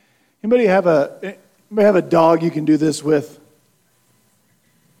Anybody have a dog you can do this with?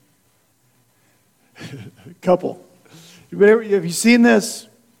 A couple. Have you seen this?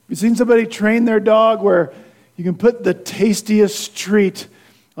 Have you seen somebody train their dog where you can put the tastiest treat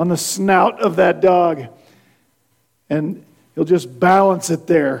on the snout of that dog and he'll just balance it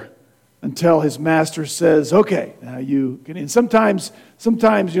there until his master says, okay, now you can. And sometimes,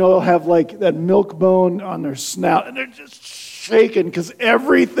 they'll have like that milk bone on their snout and they're just shaking because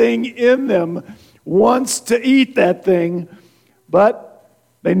everything in them wants to eat that thing, but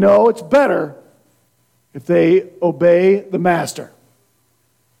they know it's better if they obey the master.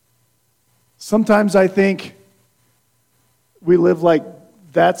 Sometimes I think we live like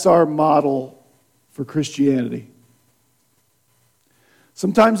that's our model for Christianity.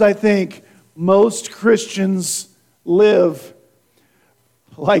 Sometimes I think most Christians live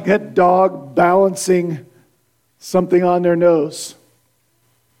like that dog balancing something on their nose.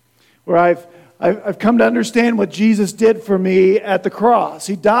 Where I've come to understand what Jesus did for me at the cross.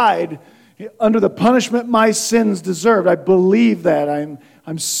 He died under the punishment my sins deserved. I believe that.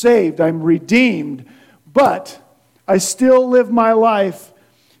 I'm saved. I'm redeemed. But I still live my life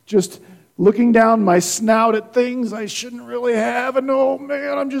just looking down my snout at things I shouldn't really have. And oh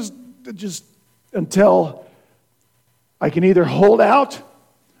man, I'm just until I can either hold out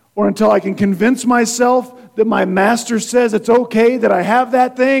or until I can convince myself that my master says it's okay that I have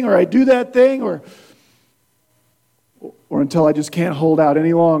that thing or I do that thing or until I just can't hold out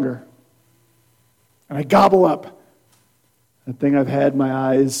any longer. And I gobble up that thing I've had my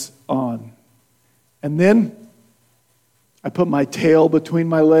eyes on. And then I put my tail between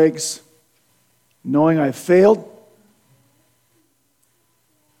my legs, knowing I've failed,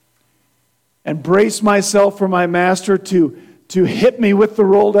 and brace myself for my master to hit me with the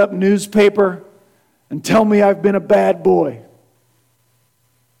rolled up newspaper and tell me I've been a bad boy.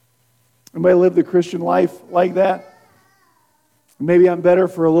 Anybody live the Christian life like that? Maybe I'm better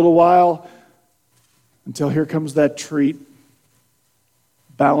for a little while until here comes that treat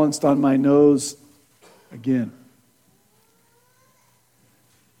balanced on my nose again.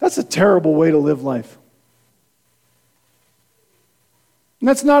 That's a terrible way to live life. And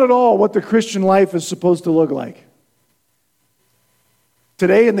that's not at all what the Christian life is supposed to look like.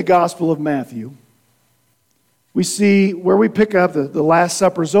 Today in the Gospel of Matthew, we see where we pick up the Last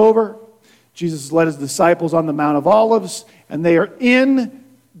Supper's over. Jesus led his disciples on the Mount of Olives, and they are in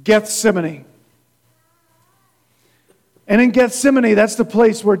Gethsemane. And in Gethsemane, that's the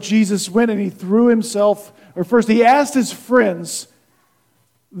place where Jesus went and he threw himself, or first he asked his friends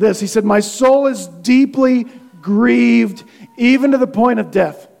this. He said, "My soul is deeply grieved, even to the point of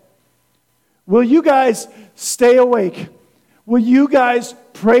death. Will you guys stay awake? Will you guys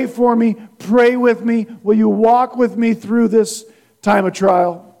pray for me, pray with me? Will you walk with me through this time of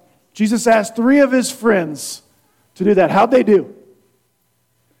trial?" Jesus asked 3 of his friends to do that. How'd they do?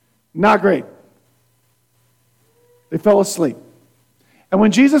 Not great. They fell asleep. And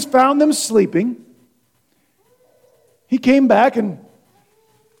when Jesus found them sleeping, he came back and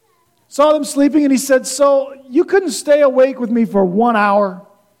saw them sleeping, and he said, "So you couldn't stay awake with me for 1 hour?"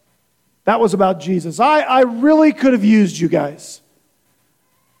 That was about Jesus. I really could have used you guys.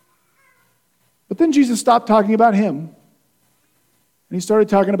 But then Jesus stopped talking about him, and he started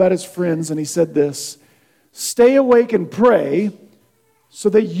talking about his friends, and he said this, "Stay awake and pray so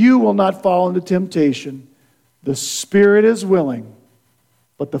that you will not fall into temptation. The spirit is willing,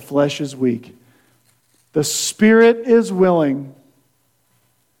 but the flesh is weak." The spirit is willing,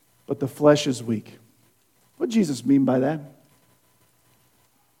 but the flesh is weak. What did Jesus mean by that?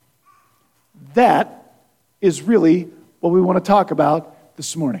 That is really what we want to talk about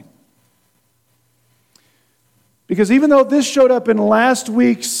this morning. Because even though this showed up in last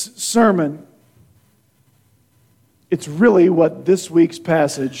week's sermon, it's really what this week's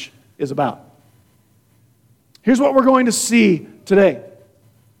passage is about. Here's what we're going to see today.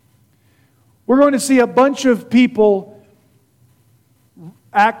 We're going to see a bunch of people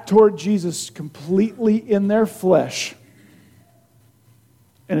act toward Jesus completely in their flesh.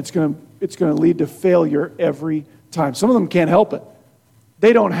 And it's going to lead to failure every time. Some of them can't help it.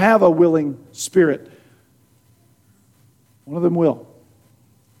 They don't have a willing spirit. One of them will.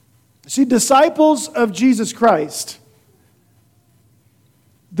 See, disciples of Jesus Christ,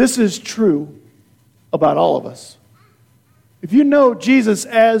 this is true about all of us. If you know Jesus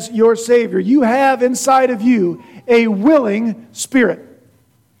as your Savior, you have inside of you a willing spirit.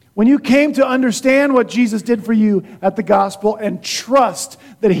 When you came to understand what Jesus did for you at the gospel and trust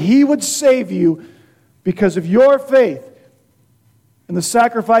that He would save you because of your faith in the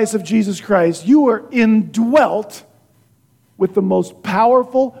sacrifice of Jesus Christ, you were indwelt with the most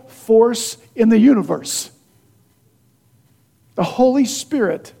powerful force in the universe. The Holy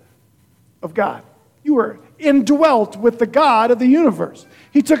Spirit of God. You are indwelt with the God of the universe.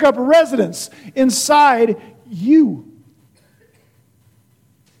 He took up residence inside you.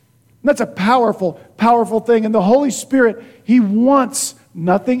 And that's a powerful, powerful thing. And the Holy Spirit, He wants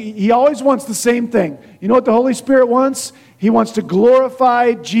nothing. He always wants the same thing. You know what the Holy Spirit wants? He wants to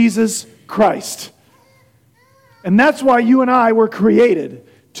glorify Jesus Christ. And that's why you and I were created,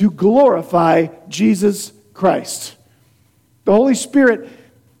 to glorify Jesus Christ. The Holy Spirit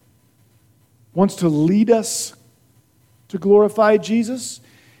wants to lead us to glorify Jesus,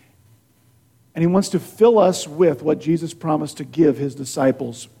 and He wants to fill us with what Jesus promised to give His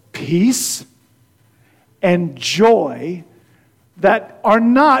disciples: peace and joy that are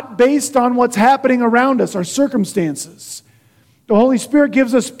not based on what's happening around us, our circumstances. The Holy Spirit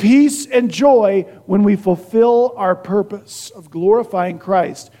gives us peace and joy when we fulfill our purpose of glorifying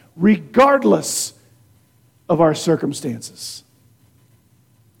Christ, regardless of our circumstances.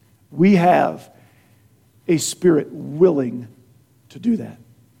 We have a spirit willing to do that.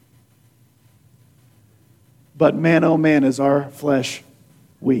 But man, oh man, is our flesh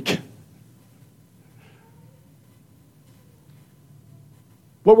weak.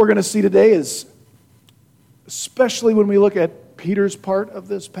 What we're going to see today is, especially when we look at Peter's part of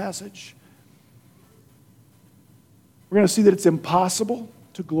this passage, we're going to see that it's impossible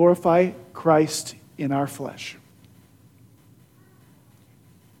to glorify Christ in our flesh.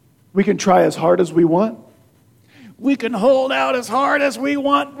 We can try as hard as we want. We can hold out as hard as we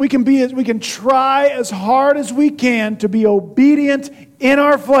want. We can try as hard as we can to be obedient in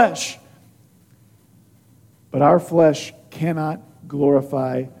our flesh. But our flesh cannot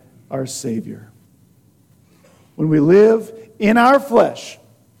glorify our Savior. When we live in our flesh,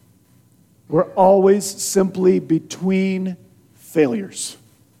 we're always simply between failures.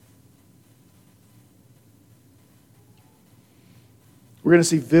 We're going to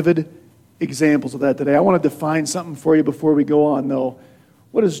see vivid examples of that today. I want to define something for you before we go on, though.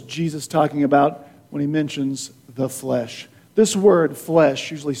 What is Jesus talking about when He mentions the flesh? This word,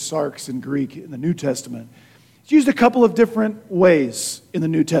 flesh, usually sarx in Greek in the New Testament, it's used a couple of different ways in the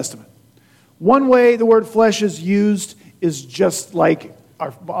New Testament. One way the word flesh is used is just like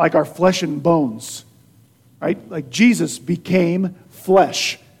our flesh and bones, right? Like Jesus became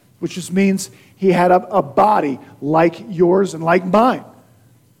flesh, which just means He had a body like yours and like mine.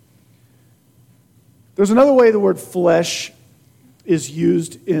 There's another way the word flesh is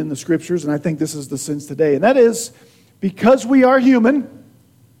used in the Scriptures, and I think this is the sense today, and that is because we are human,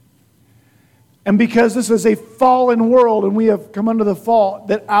 and because this is a fallen world and we have come under the fall,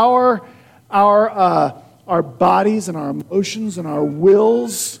 that our bodies and our emotions and our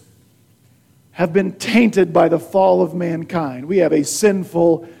wills have been tainted by the fall of mankind. We have a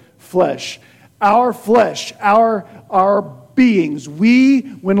sinful flesh. Our flesh, our beings, we,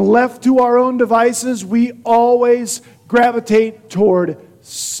 when left to our own devices, we always gravitate toward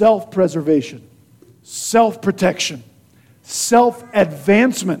self-preservation, self-protection,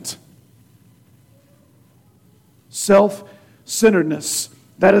 self-advancement, self-centeredness.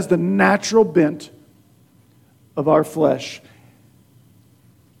 That is the natural bent of our flesh.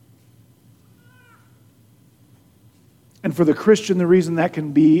 And for the Christian, the reason that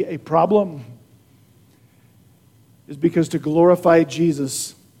can be a problem is because to glorify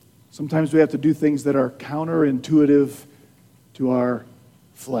Jesus, sometimes we have to do things that are counterintuitive to our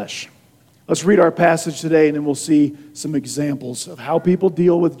flesh. Let's read our passage today, and then we'll see some examples of how people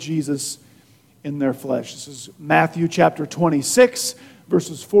deal with Jesus in their flesh. This is Matthew chapter 26,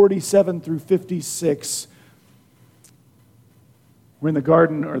 verses 47 through 56. We're in the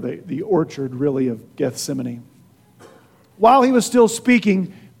garden, or the orchard, really, of Gethsemane. While He was still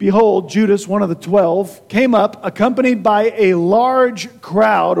speaking, behold, Judas, one of the 12, came up, accompanied by a large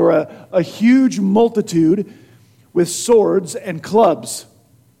crowd, or a huge multitude, with swords and clubs.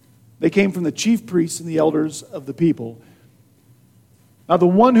 They came from the chief priests and the elders of the people. Now the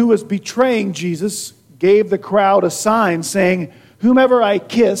one who was betraying Jesus gave the crowd a sign, saying, "Whomever I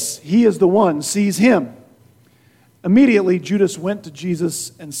kiss, he is the one, seize him." Immediately Judas went to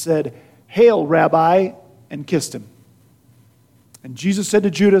Jesus and said, "Hail, Rabbi," and kissed him. And Jesus said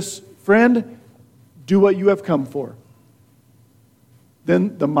to Judas, "Friend, do what you have come for."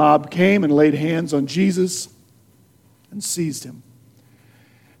 Then the mob came and laid hands on Jesus and seized him.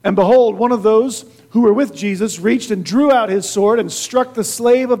 And behold, one of those who were with Jesus reached and drew out his sword and struck the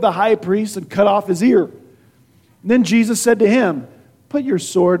slave of the high priest and cut off his ear. And then Jesus said to him, "Put your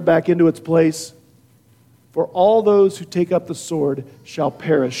sword back into its place, for all those who take up the sword shall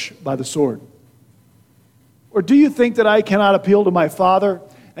perish by the sword." Or do you think that I cannot appeal to my Father,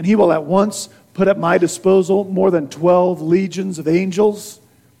 and he will at once put at my disposal more than 12 legions of angels?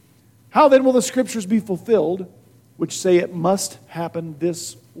 How then will the Scriptures be fulfilled, which say it must happen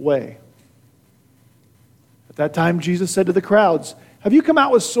this way?" At that time Jesus said to the crowds, "Have you come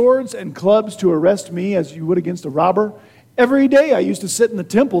out with swords and clubs to arrest me as you would against a robber? Every day I used to sit in the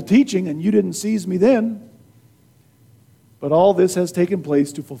temple teaching, and you didn't seize me then. But all this has taken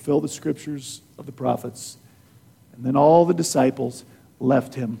place to fulfill the Scriptures of the prophets." And then all the disciples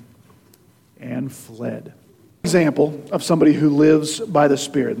left him and fled. Example of somebody who lives by the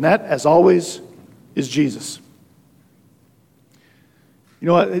Spirit. And that, as always, is Jesus. You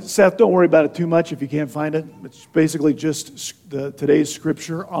know what, Seth, don't worry about it too much if you can't find it. It's basically just today's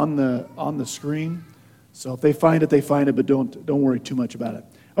scripture on the screen. So if they find it, but don't worry too much about it.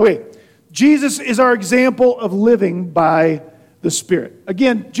 Okay, Jesus is our example of living by the Spirit.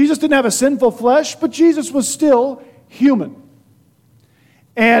 Again, Jesus didn't have a sinful flesh, but Jesus was still human.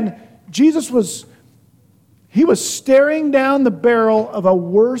 And Jesus was staring down the barrel of a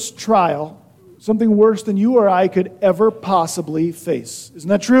worse trial, something worse than you or I could ever possibly face. Isn't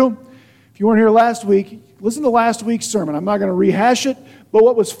that true? If you weren't here last week, listen to last week's sermon. I'm not going to rehash it, but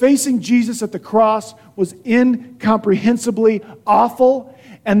what was facing Jesus at the cross was incomprehensibly awful,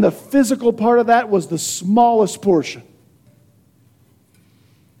 and the physical part of that was the smallest portion.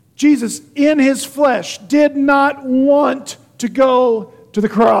 Jesus, in his flesh, did not want to go to the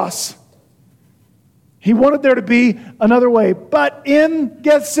cross. He wanted there to be another way. But in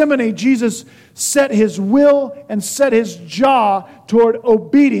Gethsemane, Jesus set his will and set his jaw toward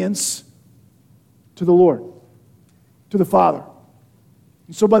obedience to the Lord, to the Father.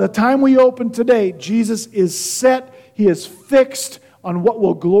 And so by the time we open today, Jesus is set, he is fixed on what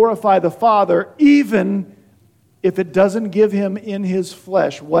will glorify the Father, even if it doesn't give him in his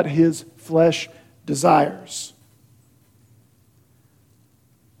flesh what his flesh desires.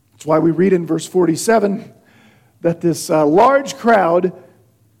 That's why we read in verse 47 that this large crowd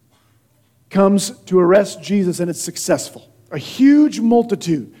comes to arrest Jesus, and it's successful. A huge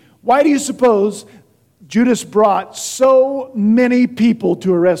multitude. Why do you suppose Judas brought so many people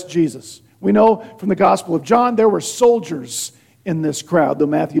to arrest Jesus? We know from the Gospel of John there were soldiers in this crowd, though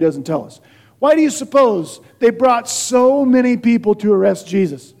Matthew doesn't tell us. Why do you suppose they brought so many people to arrest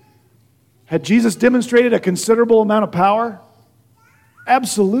Jesus? Had Jesus demonstrated a considerable amount of power?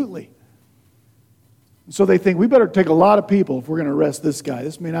 Absolutely. So they think, we better take a lot of people if we're going to arrest this guy.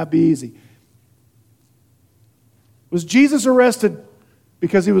 This may not be easy. Was Jesus arrested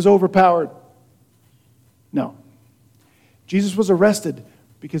because he was overpowered? No. Jesus was arrested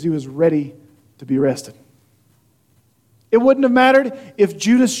because he was ready to be arrested. It wouldn't have mattered if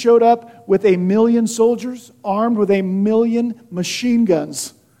Judas showed up with 1,000,000 soldiers armed with 1,000,000 machine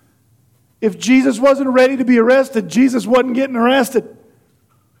guns. If Jesus wasn't ready to be arrested, Jesus wasn't getting arrested.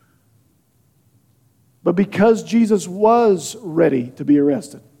 But because Jesus was ready to be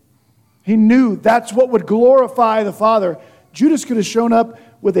arrested, he knew that's what would glorify the Father. Judas could have shown up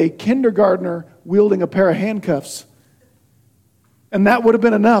with a kindergartner wielding a pair of handcuffs, and that would have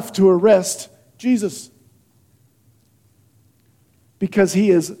been enough to arrest Jesus. Because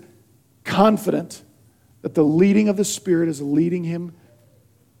he is confident that the leading of the Spirit is leading him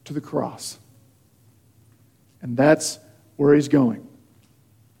to the cross. And that's where he's going.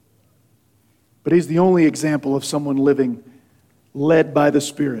 But he's the only example of someone living led by the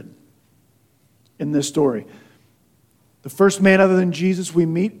Spirit in this story. The first man other than Jesus we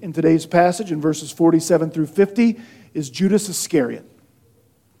meet in today's passage in verses 47 through 50 is Judas Iscariot.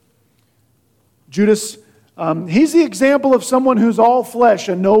 Judas, he's the example of someone who's all flesh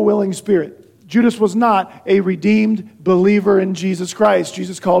and no willing spirit. Judas was not a redeemed believer in Jesus Christ.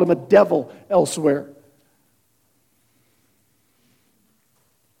 Jesus called him a devil elsewhere.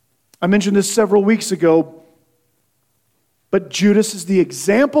 I mentioned this several weeks ago, but Judas is the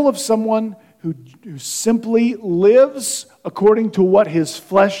example of someone who simply lives according to what his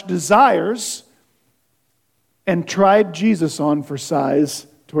flesh desires and tried Jesus on for size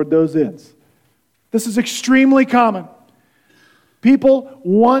toward those ends. This is extremely common. People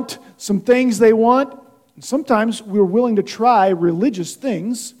want some things they want, and sometimes we're willing to try religious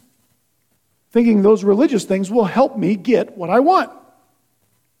things, thinking those religious things will help me get what I want.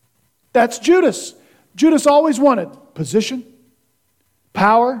 That's Judas. Judas always wanted position,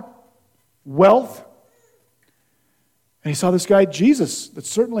 power, wealth. And he saw this guy, Jesus, that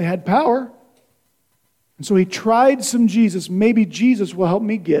certainly had power. And so he tried some Jesus. Maybe Jesus will help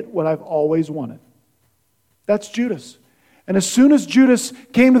me get what I've always wanted. That's Judas. And as soon as Judas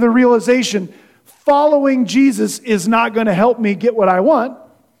came to the realization, following Jesus is not going to help me get what I want,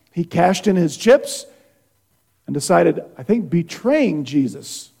 he cashed in his chips and decided, I think betraying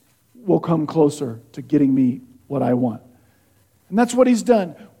Jesus will come closer to getting me what I want. And that's what he's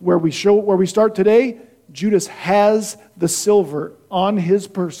done. Where we start today, Judas has the silver on his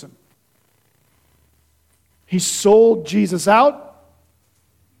person. He sold Jesus out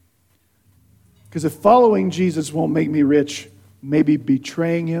because if following Jesus won't make me rich, maybe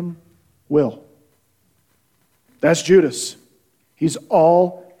betraying him will. That's Judas. He's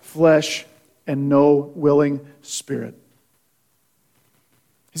all flesh and no willing spirit.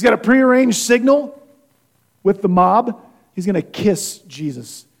 He's got a prearranged signal with the mob. He's going to kiss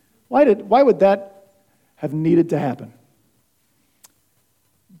Jesus. Why would that have needed to happen?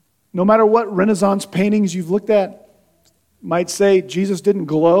 No matter what Renaissance paintings you've looked at might say Jesus didn't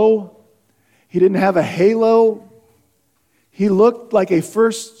glow. He didn't have a halo. He looked like a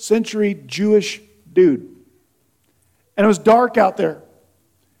first century Jewish dude. And it was dark out there.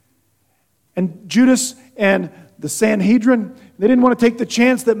 And Judas and the Sanhedrin, they didn't want to take the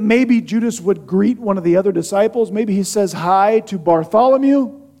chance that maybe Judas would greet one of the other disciples. Maybe he says hi to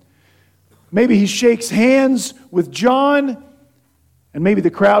Bartholomew. Maybe he shakes hands with John. And maybe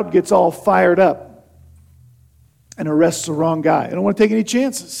the crowd gets all fired up and arrests the wrong guy. I don't want to take any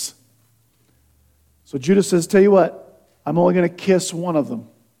chances. So Judas says, tell you what, I'm only going to kiss one of them.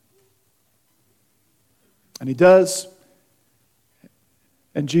 And he does.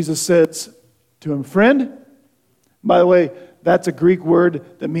 And Jesus says to him, friend. By the way, that's a Greek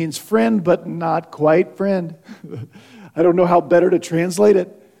word that means friend, but not quite friend. I don't know how better to translate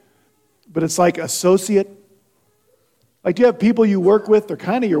it, but it's like associate. Like, do you have people you work with? They're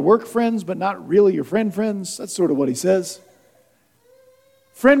kind of your work friends, but not really your friends. That's sort of what he says.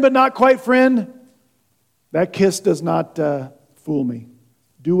 Friend, but not quite friend. That kiss does not fool me.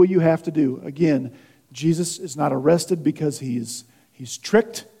 Do what you have to do. Again, Jesus is not arrested because he's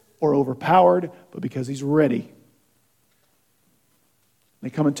tricked or overpowered, but because he's ready. They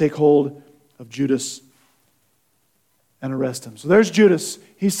come and take hold of Judas and arrest him. So there's Judas.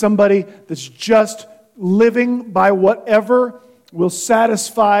 He's somebody that's just living by whatever will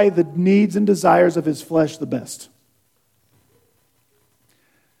satisfy the needs and desires of his flesh the best.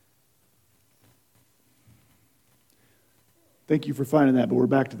 Thank you for finding that, but we're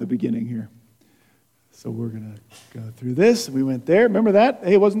back to the beginning here. So we're going to go through this. We went there. Remember that?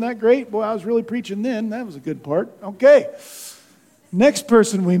 Hey, wasn't that great? Boy, I was really preaching then. That was a good part. Okay. Next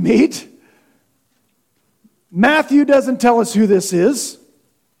person we meet. Matthew doesn't tell us who this is.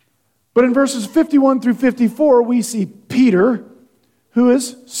 But in verses 51 through 54, we see Peter, who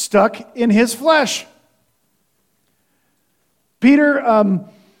is stuck in his flesh. Peter,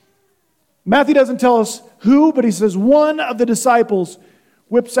 Matthew doesn't tell us who, but he says one of the disciples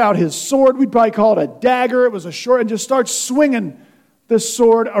whips out his sword. We'd probably call it a dagger. It was a short, and just starts swinging this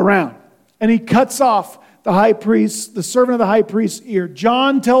sword around. And he cuts off the high priest, the servant of the high priest's ear.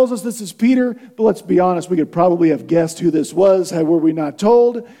 John tells us this is Peter, but let's be honest, we could probably have guessed who this was, were we not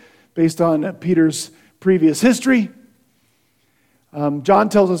told, based on Peter's previous history. John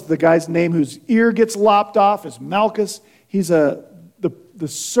tells us the guy's name whose ear gets lopped off is Malchus. He's the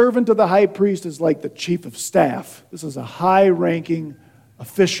servant of the high priest is like the chief of staff. This is a high-ranking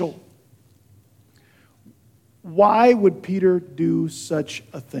official. Why would Peter do such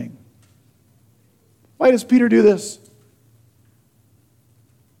a thing? Why does Peter do this?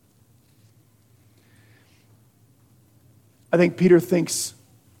 I think Peter thinks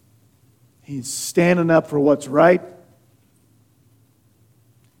he's standing up for what's right.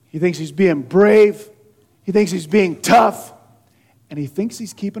 He thinks he's being brave. He thinks he's being tough. And he thinks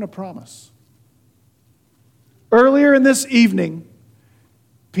he's keeping a promise. Earlier in this evening,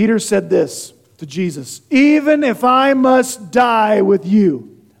 Peter said this to Jesus, even if I must die with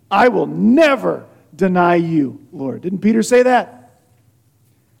you, I will never deny you, Lord. Didn't Peter say that?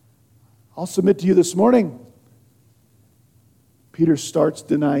 I'll submit to you this morning. Peter starts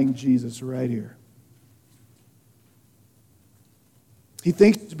denying Jesus right here. He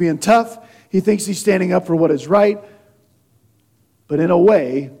thinks he's being tough. He thinks he's standing up for what is right. But in a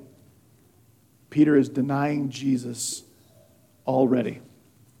way, Peter is denying Jesus already.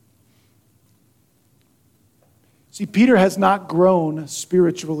 See, Peter has not grown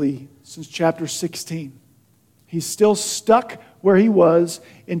spiritually since chapter 16. He's still stuck where he was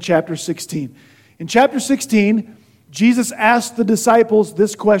in chapter 16. In chapter 16, Jesus asked the disciples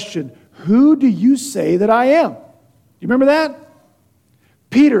this question, who do you say that I am? You remember that?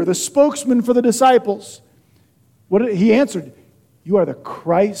 Peter, the spokesman for the disciples, he answered, you are the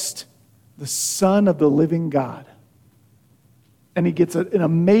Christ, the Son of the living God. And he gets an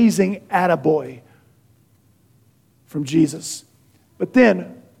amazing attaboy from Jesus. But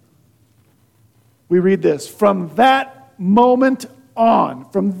then, we read this, from that moment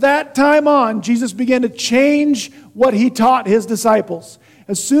on, from that time on, Jesus began to change what he taught his disciples.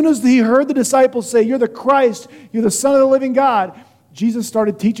 As soon as he heard the disciples say, "You're the Christ, you're the Son of the living God," Jesus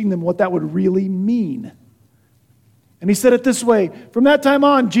started teaching them what that would really mean. And he said it this way, from that time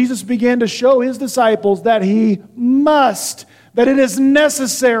on, Jesus began to show his disciples that that it is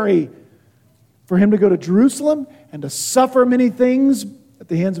necessary for him to go to Jerusalem and to suffer many things at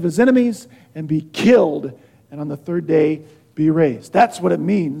the hands of his enemies and be killed, and on the third day be raised. That's what it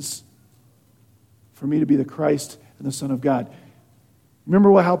means for me to be the Christ and the Son of God.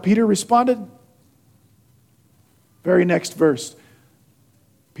 Remember how Peter responded? Very next verse.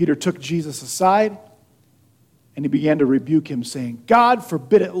 Peter took Jesus aside and he began to rebuke him, saying, "God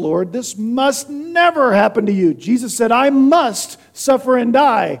forbid it, Lord. This must never happen to you." Jesus said, "I must suffer and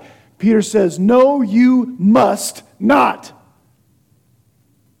die." Peter says, "No, you must not."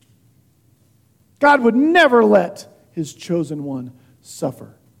 God would never let his chosen one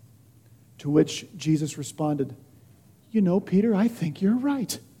suffer. To which Jesus responded, "You know, Peter, I think you're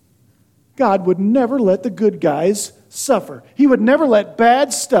right. God would never let the good guys suffer. He would never let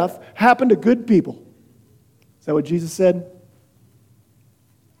bad stuff happen to good people." Is that what Jesus said?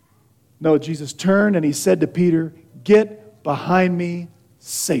 No, Jesus turned and he said to Peter, "Get behind me,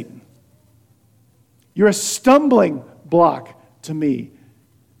 Satan. You're a stumbling block to me."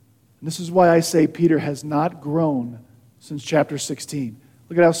 And this is why I say Peter has not grown since chapter 16.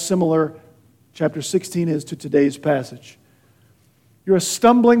 Look at how similar chapter 16 is to today's passage. You're a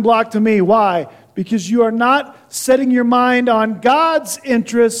stumbling block to me. Why? Because you are not setting your mind on God's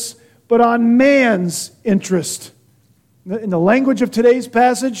interests, but on man's interest. In the language of today's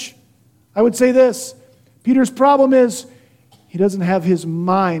passage, I would say this. Peter's problem is he doesn't have his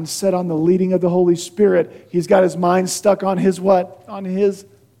mind set on the leading of the Holy Spirit. He's got his mind stuck on his what? On his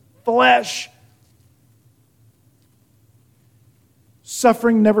flesh.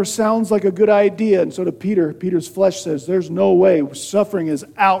 Suffering never sounds like a good idea. And so to Peter, Peter's flesh says, there's no way. Suffering is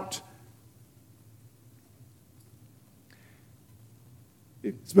out.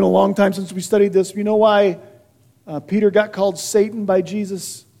 It's been a long time since we studied this. You know why Peter got called Satan by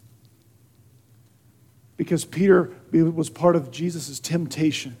Jesus? Because Peter was part of Jesus'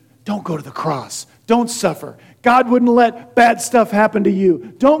 temptation. Don't go to the cross. Don't suffer. God wouldn't let bad stuff happen to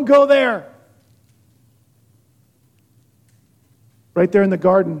you. Don't go there. Right there in the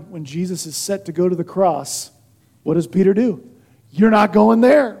garden, when Jesus is set to go to the cross, what does Peter do? You're not going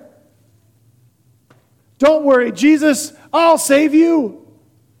there. Don't worry, Jesus, I'll save you.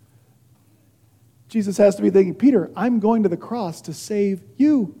 Jesus has to be thinking, Peter, I'm going to the cross to save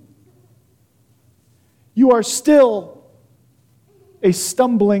you. You are still a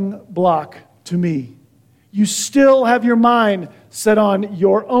stumbling block to me. You still have your mind set on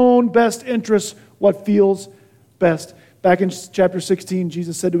your own best interests, what feels best. Back in chapter 16,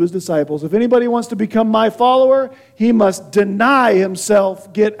 Jesus said to his disciples, if anybody wants to become my follower, he must deny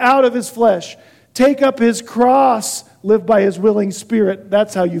himself, get out of his flesh, take up his cross, live by his willing spirit.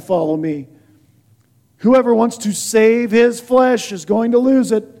 That's how you follow me. Whoever wants to save his flesh is going to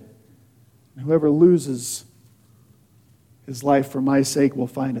lose it. And whoever loses his life for my sake will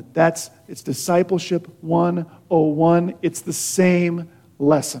find it. It's discipleship 101. It's the same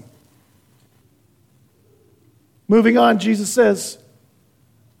lesson. Moving on, Jesus says,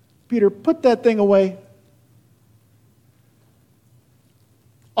 Peter, put that thing away.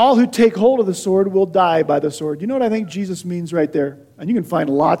 All who take hold of the sword will die by the sword. You know what I think Jesus means right there? And you can find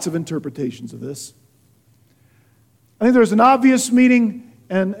lots of interpretations of this. I think there's an obvious meaning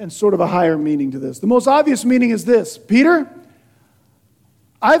and sort of a higher meaning to this. The most obvious meaning is this. Peter,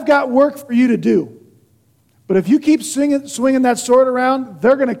 I've got work for you to do. But if you keep swinging that sword around,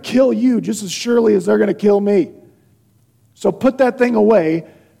 they're going to kill you just as surely as they're going to kill me. So put that thing away.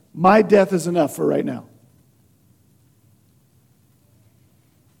 My death is enough for right now.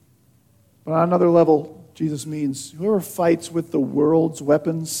 But on another level, Jesus means whoever fights with the world's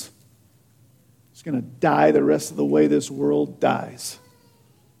weapons is going to die the rest of the way this world dies.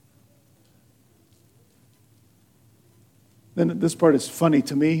 Then this part is funny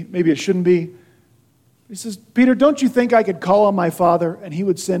to me. Maybe it shouldn't be. He says, Peter, don't you think I could call on my Father and he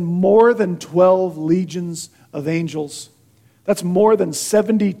would send more than 12 legions of angels? That's more than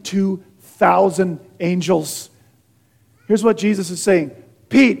 72,000 angels. Here's what Jesus is saying.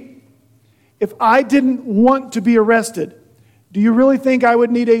 Pete, if I didn't want to be arrested, do you really think I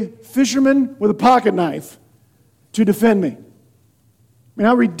would need a fisherman with a pocket knife to defend me? I mean,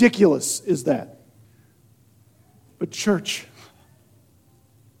 how ridiculous is that? But church,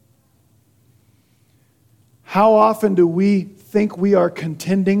 how often do we think we are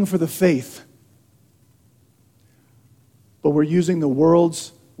contending for the faith? but we're using the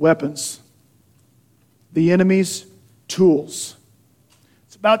world's weapons, the enemy's tools.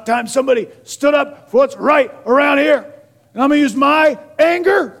 It's about time somebody stood up for what's right around here. And I'm going to use my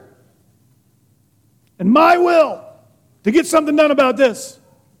anger and my will to get something done about this.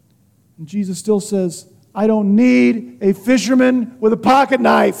 And Jesus still says, I don't need a fisherman with a pocket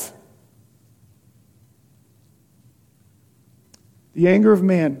knife. The anger of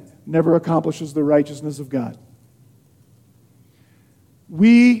man never accomplishes the righteousness of God.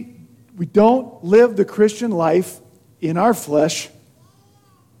 We don't live the Christian life in our flesh.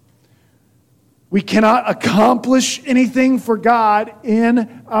 We cannot accomplish anything for God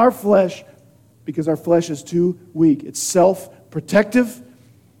in our flesh because our flesh is too weak. It's self-protective.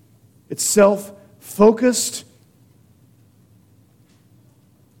 It's self-focused.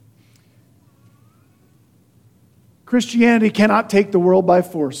 Christianity cannot take the world by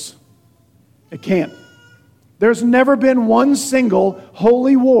force. It can't. There's never been one single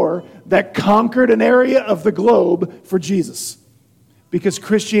holy war that conquered an area of the globe for Jesus, because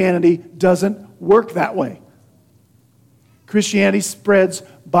Christianity doesn't work that way. Christianity spreads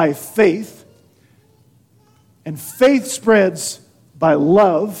by faith, and faith spreads by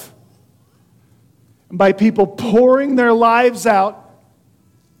love, and by people pouring their lives out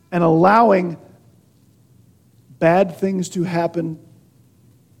and allowing bad things to happen,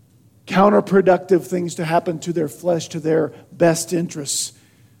 counterproductive things to happen to their flesh, to their best interests,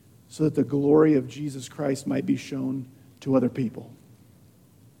 so that the glory of Jesus Christ might be shown to other people.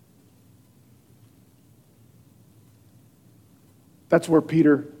 That's where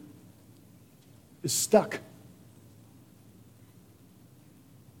Peter is stuck.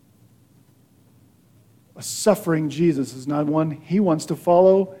 A suffering Jesus is not one he wants to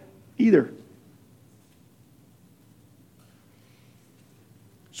follow either.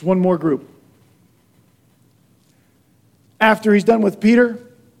 There's one more group. After he's done with Peter,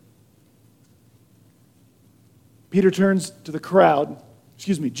 Jesus turns to the crowd,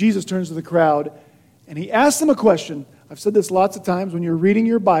 and he asks them a question. I've said this lots of times. When you're reading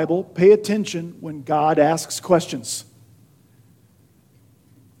your Bible, pay attention when God asks questions.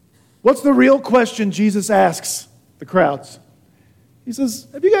 What's the real question Jesus asks the crowds? He says,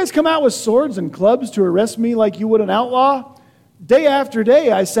 have you guys come out with swords and clubs to arrest me like you would an outlaw? Day after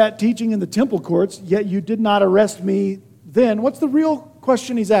day I sat teaching in the temple courts, yet you did not arrest me then. What's the real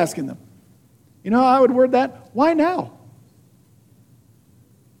question he's asking them? You know how I would word that? Why now?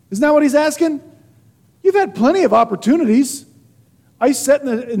 Isn't that what he's asking? You've had plenty of opportunities. I sat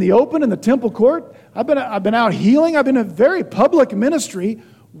in the open in the temple court. I've been out healing. I've been in a very public ministry.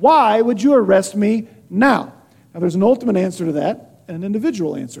 Why would you arrest me now? Now there's an ultimate answer to that and an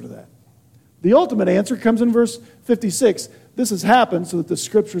individual answer to that. The ultimate answer comes in verse 56. This has happened so that the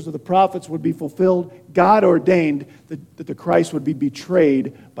scriptures of the prophets would be fulfilled. God ordained that the Christ would be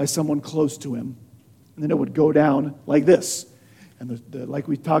betrayed by someone close to him. And then it would go down like this. And like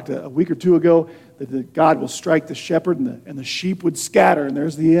we talked a week or two ago, that God will strike the shepherd and the sheep would scatter. And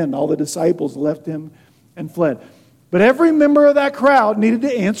there's the end. All the disciples left him and fled. But every member of that crowd needed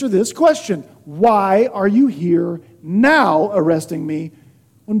to answer this question. Why are you here now arresting me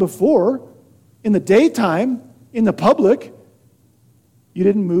when before, in the daytime, in the public, you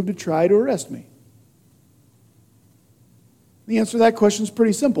didn't move to try to arrest me? The answer to that question is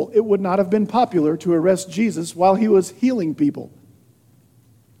pretty simple. It would not have been popular to arrest Jesus while he was healing people.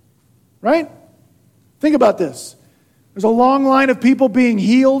 Right? Think about this. There's a long line of people being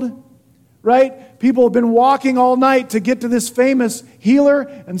healed, right? People have been walking all night to get to this famous healer,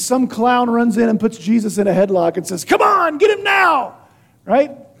 and some clown runs in and puts Jesus in a headlock and says, come on, get him now,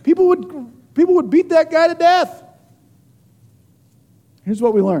 right? People would beat that guy to death. Here's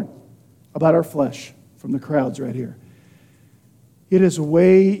what we learn about our flesh from the crowds right here. It is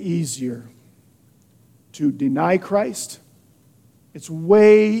way easier to deny Christ. It's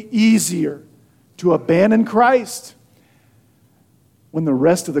way easier to abandon Christ when the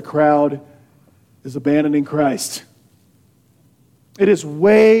rest of the crowd is abandoning Christ. It is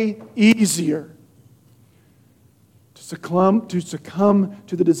way easier to succumb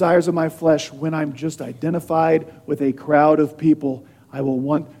to the desires of my flesh when I'm just identified with a crowd of people. I will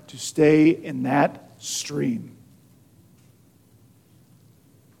want to stay in that stream.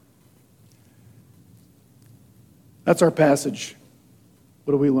 That's our passage.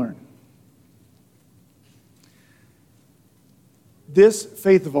 What do we learn? This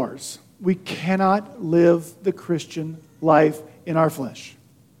faith of ours, we cannot live the Christian life in our flesh.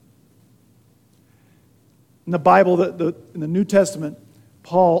 In the Bible, in the New Testament,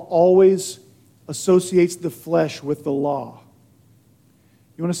 Paul always associates the flesh with the law.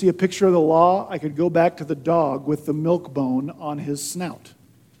 You want to see a picture of the law? I could go back to the dog with the milk bone on his snout.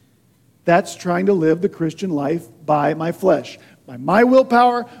 That's trying to live the Christian life by my flesh, by my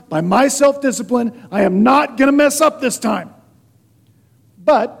willpower, by my self-discipline. I am not going to mess up this time.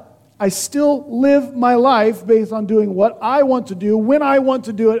 But I still live my life based on doing what I want to do, when I want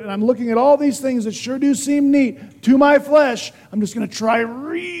to do it, and I'm looking at all these things that sure do seem neat to my flesh. I'm just going to try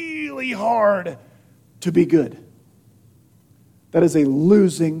really hard to be good. That is a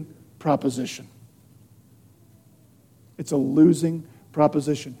losing proposition. It's a losing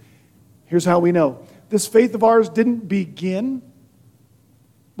proposition. Here's how we know. This faith of ours didn't begin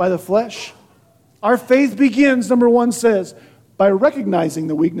by the flesh. Our faith begins, number 1 says, by recognizing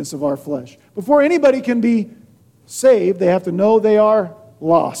the weakness of our flesh. Before anybody can be saved, they have to know they are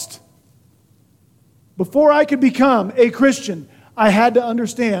lost. Before I could become a Christian, I had to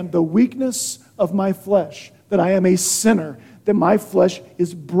understand the weakness of my flesh, that I am a sinner, that my flesh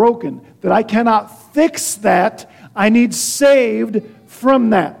is broken, that I cannot fix that. I need saved from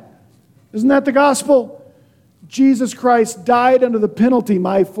that. Isn't that the gospel? Jesus Christ died under the penalty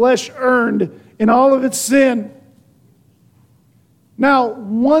my flesh earned in all of its sin. Now,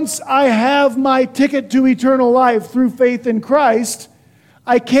 once I have my ticket to eternal life through faith in Christ,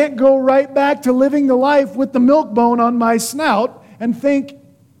 I can't go right back to living the life with the milk bone on my snout and think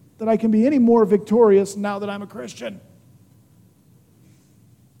that I can be any more victorious now that I'm a Christian.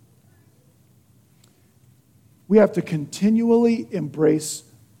 We have to continually embrace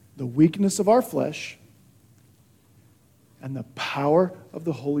the weakness of our flesh and the power of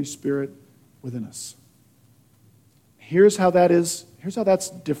the Holy Spirit within us. Here's how that's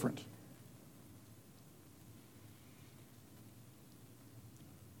different.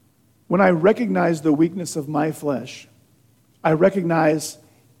 When I recognize the weakness of my flesh, I recognize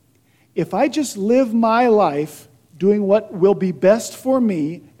if I just live my life doing what will be best for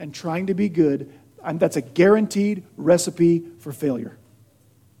me and trying to be good, that's a guaranteed recipe for failure.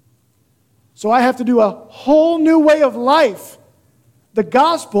 So I have to do a whole new way of life. The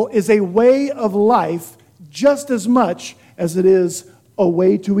gospel is a way of life just as much as it is a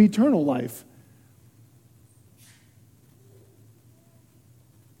way to eternal life.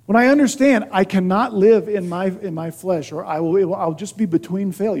 When I understand I cannot live in my flesh, or I'll just be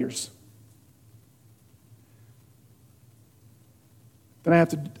between failures, then I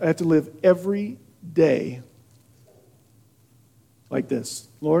have to live every day like this.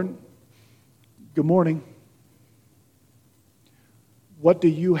 Lord, good morning. What do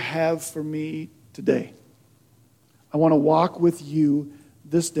you have for me today? I want to walk with you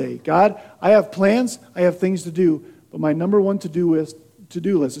this day. God, I have plans, I have things to do, but my number 1 to-do list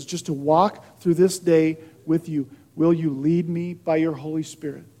is just to walk through this day with you. Will you lead me by your Holy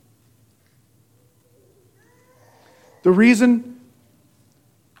Spirit? The reason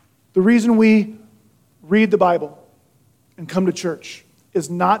we read the Bible and come to church is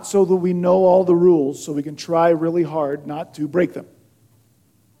not so that we know all the rules so we can try really hard not to break them.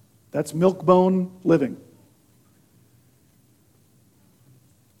 That's milk bone living.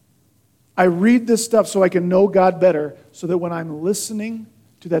 I read this stuff so I can know God better, so that when I'm listening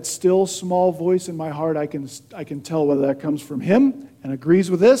to that still small voice in my heart, I can tell whether that comes from Him and agrees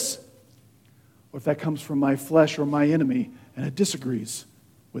with this, or if that comes from my flesh or my enemy and it disagrees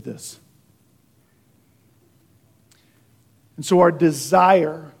with this. And so our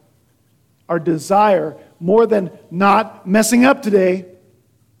desire, more than not messing up today,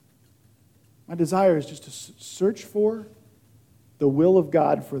 my desire is just to search for the will of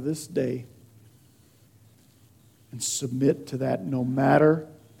God for this day and submit to that no matter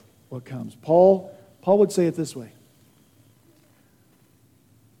what comes. Paul would say it this way.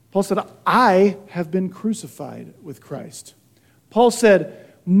 Paul said, I have been crucified with Christ. Paul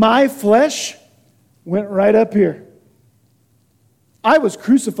said, my flesh went right up here. I was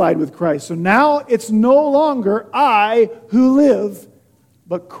crucified with Christ. So now it's no longer I who live,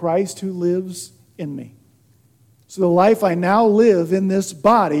 but Christ who lives in me. So the life I now live in this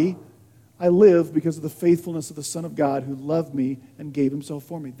body, I live because of the faithfulness of the Son of God who loved me and gave Himself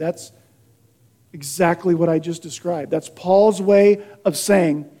for me. That's exactly what I just described. That's Paul's way of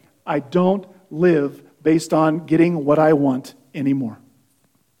saying, I don't live based on getting what I want anymore.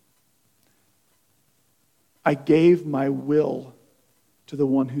 I gave my will to the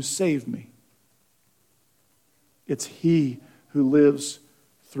one who saved me. It's He who lives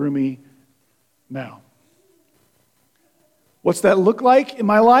through me now. What's that look like in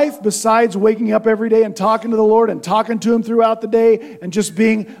my life besides waking up every day and talking to the Lord and talking to Him throughout the day and just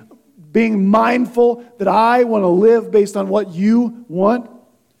being mindful that I want to live based on what you want?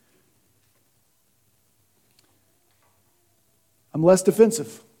 I'm less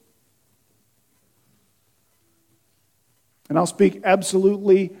defensive. And I'll speak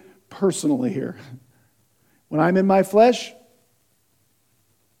absolutely personally here. When I'm in my flesh,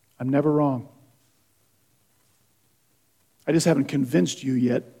 I'm never wrong. I just haven't convinced you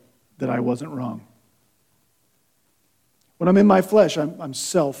yet that I wasn't wrong. When I'm in my flesh, I'm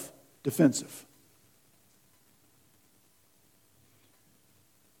self-defensive.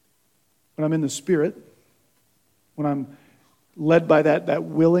 When I'm in the Spirit, when I'm led by that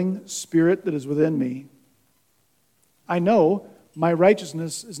willing Spirit that is within me, I know my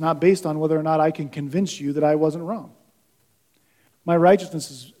righteousness is not based on whether or not I can convince you that I wasn't wrong. My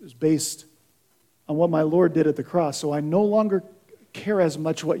righteousness is based on what my Lord did at the cross, so I no longer care as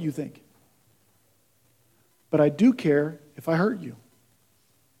much what you think. But I do care if I hurt you.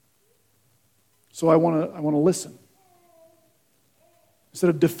 So I want to listen. Instead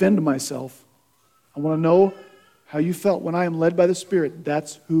of defend myself, I want to know how you felt. When I am led by the Spirit,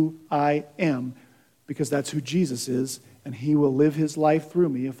 that's who I am, because that's who Jesus is, and He will live His life through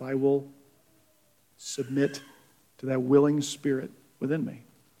me if I will submit to that willing Spirit within me.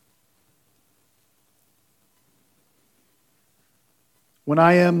 When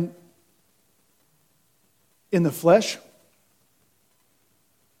I am in the flesh,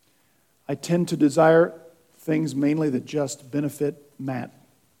 I tend to desire things mainly that just benefit Matt.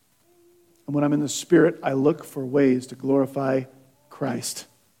 And when I'm in the Spirit, I look for ways to glorify Christ.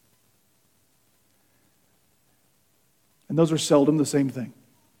 And those are seldom the same thing.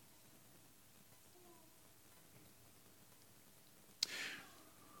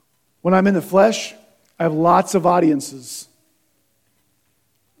 When I'm in the flesh, I have lots of audiences.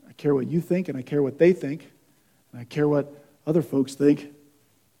 I care what you think, and I care what they think, and I care what other folks think.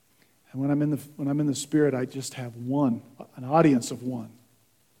 And when I'm in the Spirit, I just have one, an audience of one.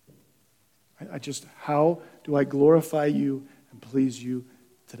 How do I glorify you and please you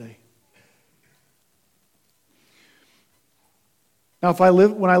today? Now,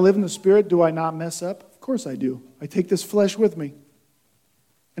 when I live in the Spirit, do I not mess up? Of course I do. I take this flesh with me,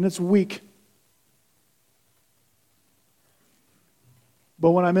 and it's weak.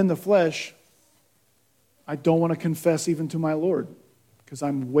 But when I'm in the flesh, I don't want to confess even to my Lord, because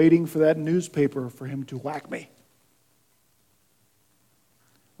I'm waiting for that newspaper for Him to whack me.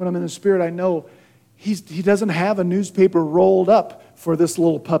 When I'm in the Spirit, I know He doesn't have a newspaper rolled up for this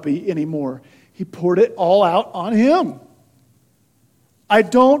little puppy anymore. He poured it all out on Him. I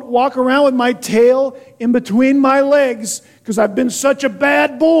don't walk around with my tail in between my legs because I've been such a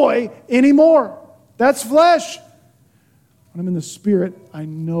bad boy anymore. That's flesh. When I'm in the Spirit, I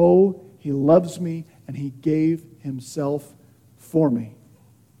know He loves me and He gave Himself for me.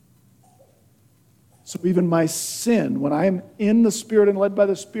 So even my sin, when I am in the Spirit and led by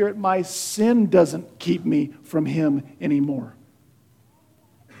the Spirit, my sin doesn't keep me from Him anymore.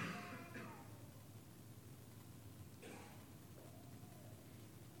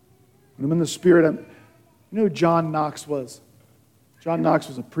 When I'm in the Spirit, you know who John Knox was? John Knox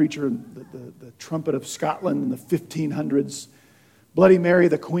was a preacher in the trumpet of Scotland in the 1500s. Bloody Mary,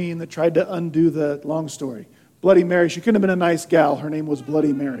 the queen that tried to undo the long story. Bloody Mary, she couldn't have been a nice gal. Her name was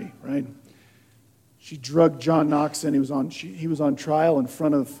Bloody Mary, right? She drugged John Knox in. He was on trial in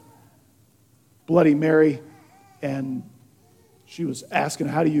front of Bloody Mary, and she was asking,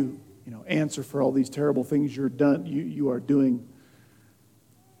 how do you answer for all these terrible things you are doing?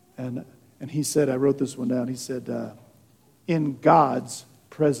 And he said, I wrote this one down. He said, in God's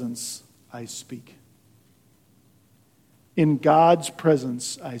presence I speak. In God's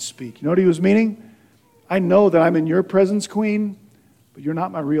presence I speak. You know what he was meaning? I know that I'm in your presence, Queen, but you're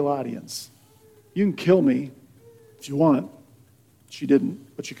not my real audience. You can kill me if you want. She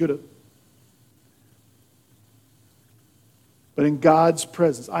didn't, but she could have. But in God's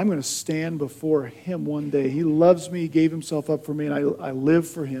presence, I'm going to stand before Him one day. He loves me. He gave Himself up for me, and I live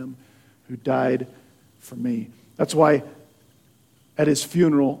for Him who died for me. That's why at his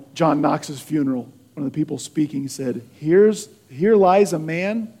funeral, John Knox's funeral, one of the people speaking said, Here lies a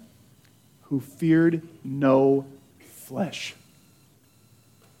man who feared no flesh.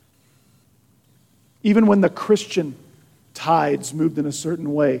 Even when the Christian tides moved in a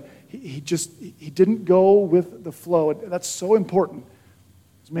certain way, he didn't go with the flow. That's so important.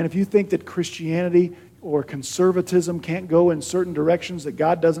 Man, if you think that Christianity or conservatism can't go in certain directions that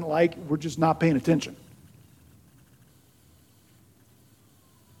God doesn't like, we're just not paying attention.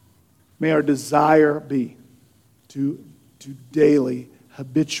 May our desire be to daily,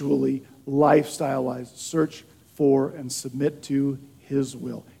 habitually, lifestyle-wise, search for and submit to His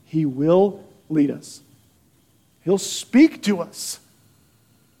will. He will lead us. He'll speak to us.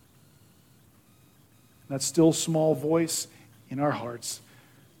 That still small voice in our hearts.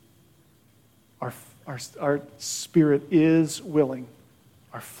 Our spirit is willing.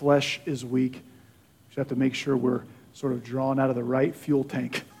 Our flesh is weak. We just have to make sure we're sort of drawn out of the right fuel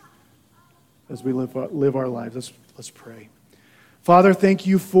tank as we live our lives. Let's pray. Father, thank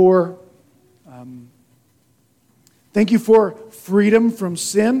you for freedom from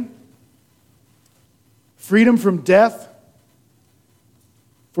sin, freedom from death,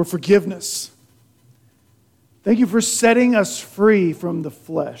 for forgiveness. Thank you for setting us free from the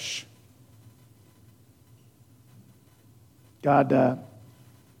flesh. God,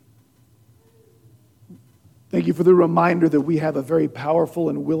 thank you for the reminder that we have a very powerful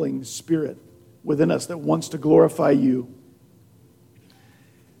and willing spirit within us that wants to glorify you.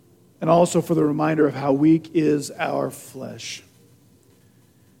 And also for the reminder of how weak is our flesh.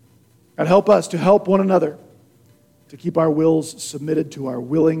 God, help us to help one another to keep our wills submitted to our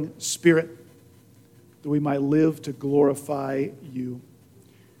willing spirit, that we might live to glorify you.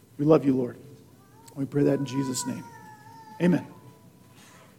 We love you, Lord. We pray that in Jesus' name. Amen.